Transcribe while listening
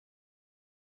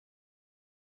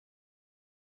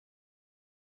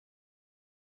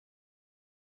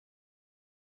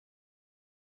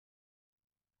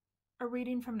A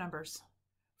reading from Numbers.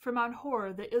 From Mount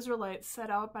Hor, the Israelites set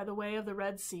out by the way of the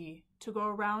Red Sea to go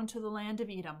around to the land of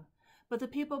Edom. But the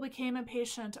people became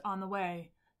impatient on the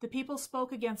way. The people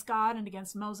spoke against God and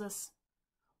against Moses.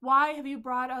 "Why have you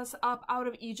brought us up out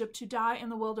of Egypt to die in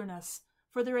the wilderness?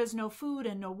 For there is no food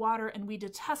and no water, and we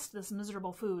detest this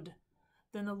miserable food."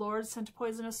 Then the Lord sent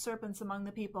poisonous serpents among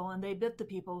the people, and they bit the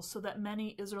people, so that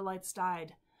many Israelites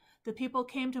died. The people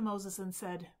came to Moses and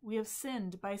said, "We have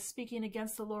sinned by speaking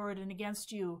against the Lord and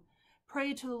against you.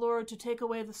 Pray to the Lord to take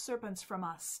away the serpents from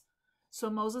us." So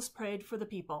Moses prayed for the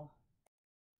people.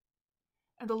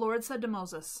 And the Lord said to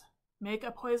Moses, "Make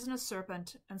a poisonous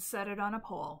serpent and set it on a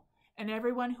pole, and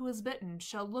everyone who is bitten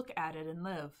shall look at it and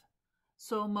live."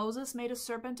 So Moses made a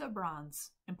serpent of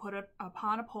bronze and put it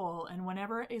upon a pole, and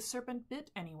whenever a serpent bit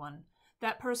anyone,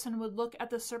 that person would look at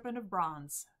the serpent of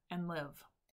bronze and live.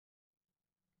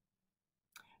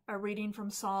 A reading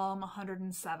from Psalm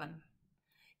 107.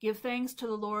 Give thanks to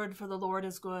the Lord, for the Lord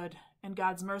is good, and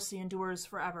God's mercy endures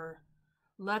forever.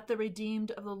 Let the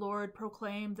redeemed of the Lord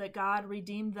proclaim that God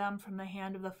redeemed them from the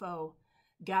hand of the foe,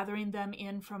 gathering them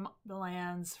in from the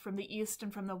lands, from the east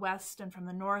and from the west, and from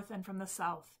the north and from the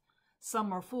south.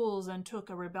 Some were fools and took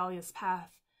a rebellious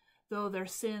path. Though their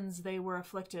sins they were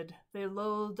afflicted. They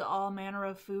loathed all manner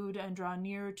of food and draw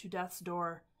near to death's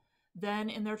door. Then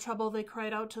in their trouble they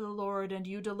cried out to the Lord, and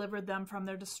you delivered them from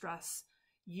their distress.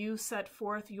 You set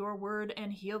forth your word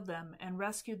and healed them, and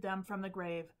rescued them from the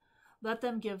grave. Let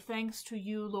them give thanks to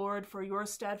you, Lord, for your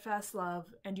steadfast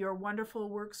love, and your wonderful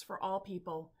works for all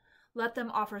people. Let them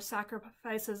offer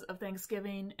sacrifices of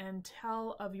thanksgiving, and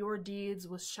tell of your deeds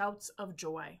with shouts of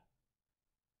joy.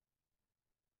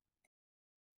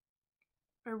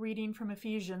 A reading from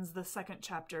Ephesians, the 2nd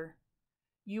chapter.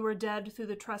 You were dead through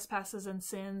the trespasses and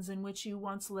sins in which you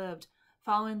once lived,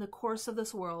 following the course of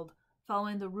this world,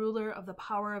 following the ruler of the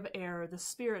power of air, the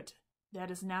spirit that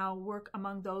is now work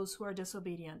among those who are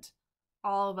disobedient.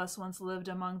 All of us once lived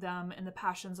among them in the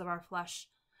passions of our flesh,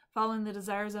 following the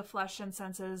desires of flesh and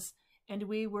senses, and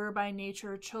we were by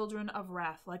nature children of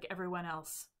wrath like everyone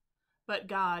else. But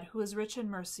God, who is rich in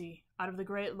mercy, out of the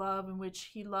great love in which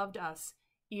he loved us,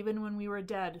 even when we were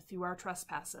dead through our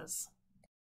trespasses,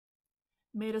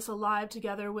 made us alive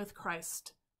together with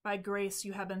Christ. By grace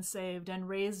you have been saved, and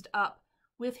raised up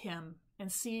with him,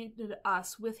 and seated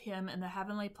us with him in the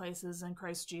heavenly places in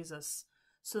Christ Jesus,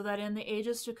 so that in the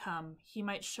ages to come he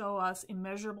might show us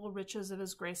immeasurable riches of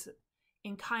his grace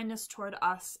in kindness toward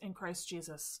us in Christ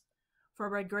Jesus. For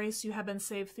by grace you have been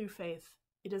saved through faith.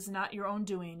 It is not your own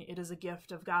doing, it is a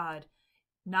gift of God,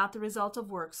 not the result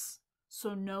of works,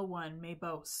 so no one may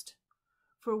boast.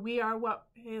 For we are what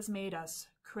he has made us,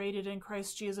 created in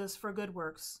Christ Jesus for good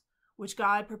works, which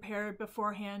God prepared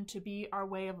beforehand to be our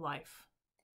way of life.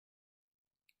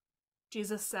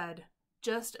 Jesus said,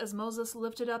 "Just as Moses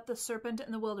lifted up the serpent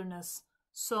in the wilderness,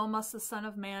 so must the Son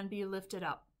of Man be lifted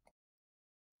up,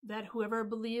 that whoever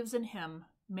believes in him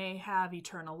may have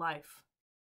eternal life."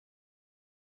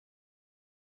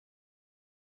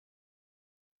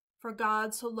 For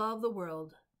God so loved the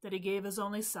world that he gave his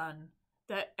only Son,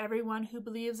 that everyone who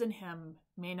believes in him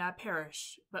may not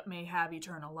perish, but may have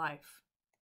eternal life.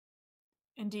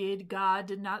 Indeed, God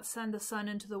did not send the Son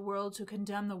into the world to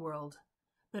condemn the world,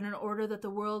 but in order that the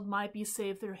world might be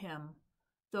saved through him.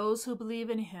 Those who believe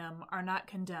in him are not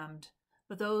condemned,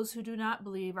 but those who do not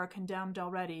believe are condemned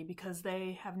already, because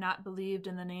they have not believed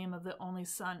in the name of the only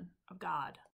Son of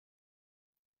God.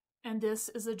 And this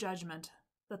is the judgment,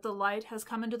 that the light has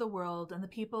come into the world, and the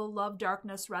people love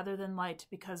darkness rather than light,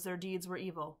 because their deeds were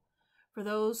evil. For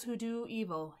those who do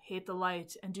evil hate the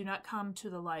light and do not come to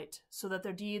the light, so that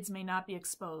their deeds may not be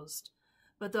exposed.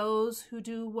 But those who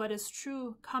do what is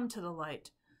true come to the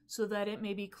light, so that it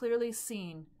may be clearly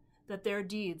seen that their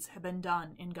deeds have been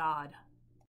done in God.